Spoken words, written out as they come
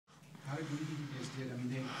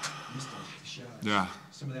Yeah.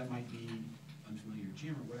 Some of that might be unfamiliar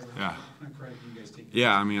gym or whatever. Yeah. What kind of credit do you guys take?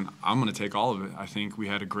 Yeah, I mean, I'm going to take all of it. I think we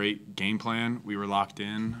had a great game plan. We were locked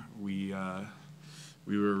in. We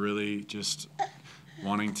were really just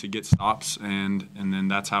wanting to get stops, and then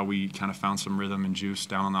that's how we kind of found some rhythm and juice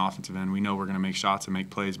down on the offensive end. We know we're going to make shots and make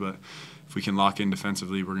plays, but if we can lock in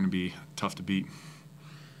defensively, we're going to be tough to beat.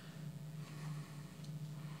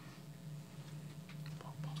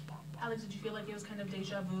 Alex, did you feel like it was kind of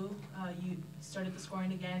deja vu? You started the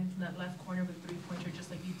scoring again from that left corner with a three-pointer just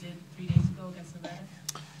like you did 3 days ago against Nevada?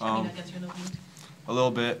 Against your Oakland? A little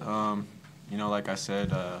bit. You know, like I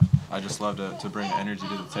said, I just love to bring energy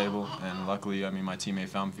to the table, and luckily, I mean, my teammate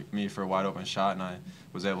found me for a wide open shot, and I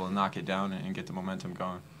was able to knock it down and get the momentum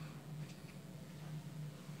going.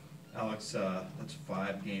 Alex, that's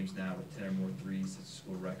 5 games now with 10 or more threes. That's a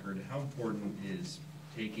school record. How important is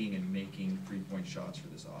taking and making three-point shots for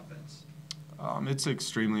this offense? It's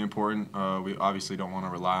extremely important. We obviously don't want to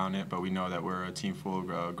rely on it, but we know that we're a team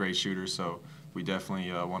full of great shooters, so we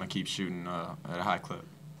definitely want to keep shooting at a high clip.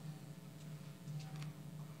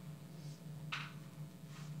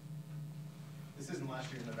 This isn't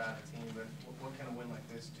last year's Nevada team, but what can a win like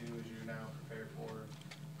this do as you're now prepared for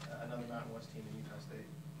another Mountain West team in Utah State?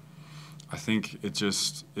 I think it's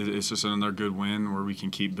just another good win where we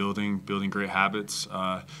can keep building great habits,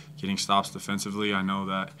 getting stops defensively. I know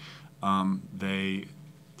that I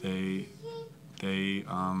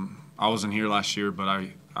wasn't here last year, but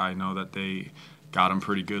I know that they got them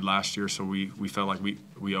pretty good last year, so we felt like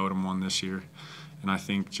we owed them one this year, and I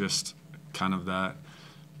think just kind of that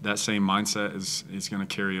same mindset is going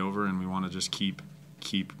to carry over, and we want to just keep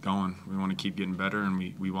going. We want to keep getting better, and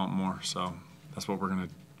we want more. So that's what we're going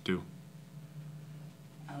to do.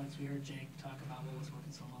 Alex, we heard Jake talk about what was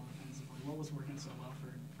working so well defensively. What was working so well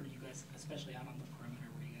for you guys, especially out on the perimeter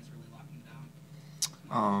where you guys really locking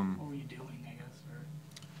down? What were you doing, I guess? Or?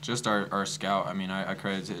 Just our scout. I mean, I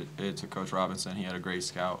credit it to Coach Robinson. He had a great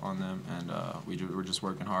scout on them, and we're just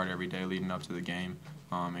working hard every day leading up to the game.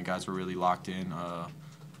 And guys were really locked in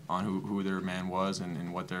on who their man was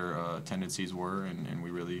and what their tendencies were, and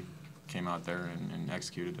we really came out there and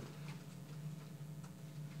executed it.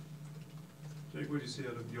 Jake, what did you see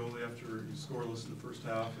out of Yoli after you scoreless in the first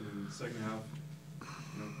half, and in the second half,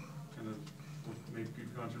 you know, kind of made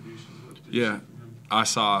good contributions? What did you see from him? I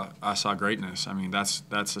saw greatness. I mean, that's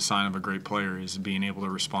a sign of a great player, is being able to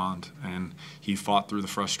respond, and he fought through the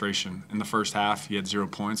frustration. In the first half, he had 0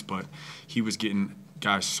 points, but he was getting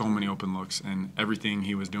guys so many open looks, and everything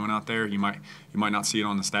he was doing out there, you might not see it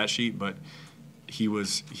on the stat sheet, but he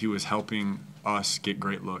was helping us get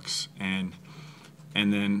great looks, and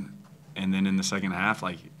then in the second half,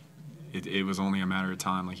 like it was only a matter of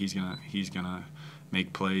time. Like he's gonna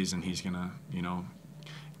make plays, and he's gonna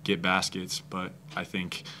get baskets. But I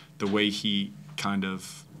think the way he kind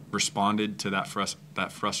of responded to that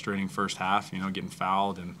frustrating first half, getting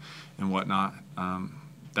fouled and whatnot,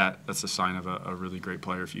 that's a sign of a really great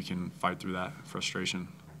player if you can fight through that frustration.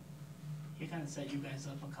 He kind of set you guys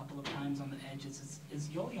up a couple of times on the edges. Is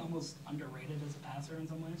Yoli almost underrated as a passer in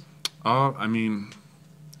some ways?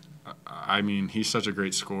 I mean, he's such a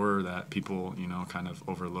great scorer that people, kind of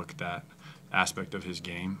overlook that aspect of his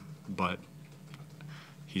game. But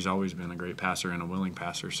he's always been a great passer and a willing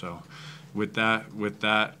passer. So with that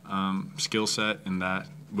skill set and that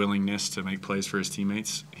willingness to make plays for his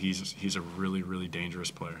teammates, he's a really, really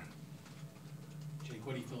dangerous player. Jake,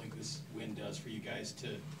 what do you feel like this win does for you guys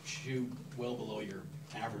to shoot well below your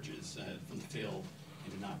averages from the field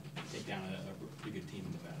and to not take down a pretty good team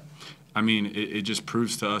in Nevada? I mean, it just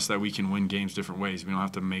proves to us that we can win games different ways. We don't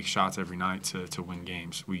have to make shots every night to win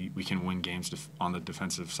games. We can win games on the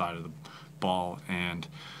defensive side of the ball, and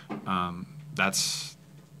that's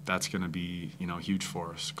going to be huge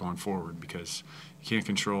for us going forward, because you can't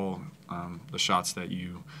control the shots that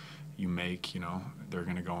you make. They're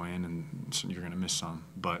going to go in, and you're going to miss some.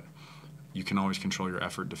 But you can always control your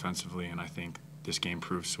effort defensively, and I think this game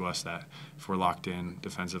proves to us that if we're locked in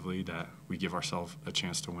defensively, that we give ourselves a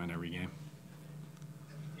chance to win every game.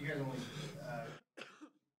 You guys only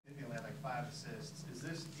had like 5 assists. Is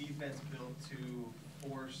this defense built to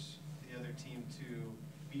force the other team to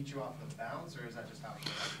beat you off the bounce, or is that just how it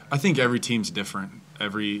goes? I think every team's different.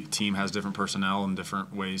 Every team has different personnel and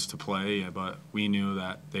different ways to play, but we knew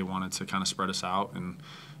that they wanted to kind of spread us out and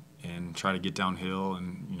try to get downhill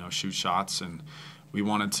and shoot shots, and we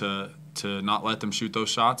wanted to not let them shoot those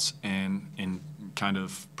shots and kind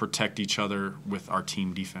of protect each other with our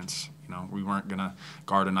team defense. We weren't going to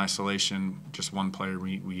guard in isolation, just one player.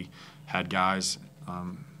 We had guys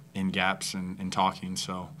in gaps and talking.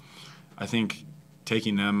 So I think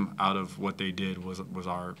taking them out of what they did was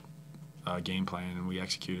our game plan, and we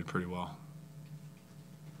executed pretty well.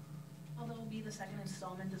 Although it will be the second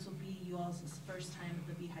installment, this will be you all's first time at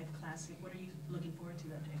the Beehive Classic. What are you looking forward to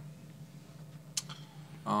that day?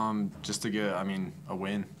 Just to get, I mean, a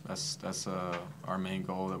win. That's our main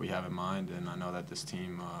goal that we have in mind, and I know that this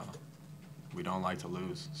team, we don't like to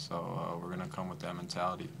lose. So we're going to come with that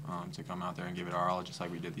mentality to come out there and give it our all, just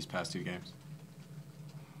like we did these past 2 games.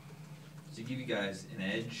 Does it give you guys an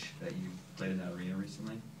edge that you played in that arena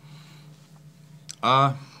recently?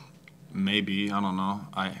 Maybe, I don't know.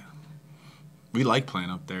 We like playing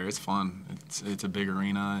up there. It's fun. It's a big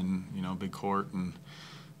arena and, you know, big court, and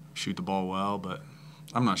shoot the ball well, but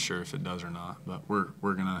I'm not sure if it does or not. But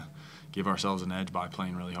we're gonna give ourselves an edge by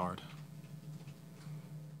playing really hard.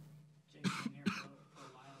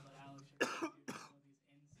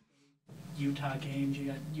 Utah games. You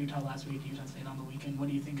got Utah last week, Utah State on the weekend. What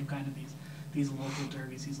do you think of kind of these local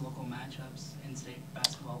derbies, these local matchups in state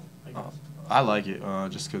basketball? I like it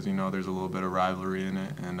just because, you know, there's a little bit of rivalry in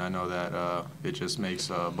it, and I know that it just makes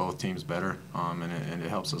both teams better, and it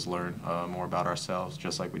helps us learn more about ourselves,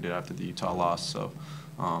 just like we did after the Utah loss. So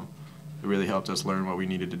it really helped us learn what we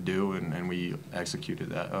needed to do, and we executed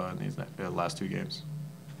that in these last 2 games.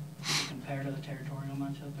 Compared to the territorial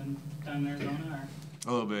matchup down in Arizona, or?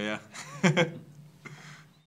 A little bit, yeah.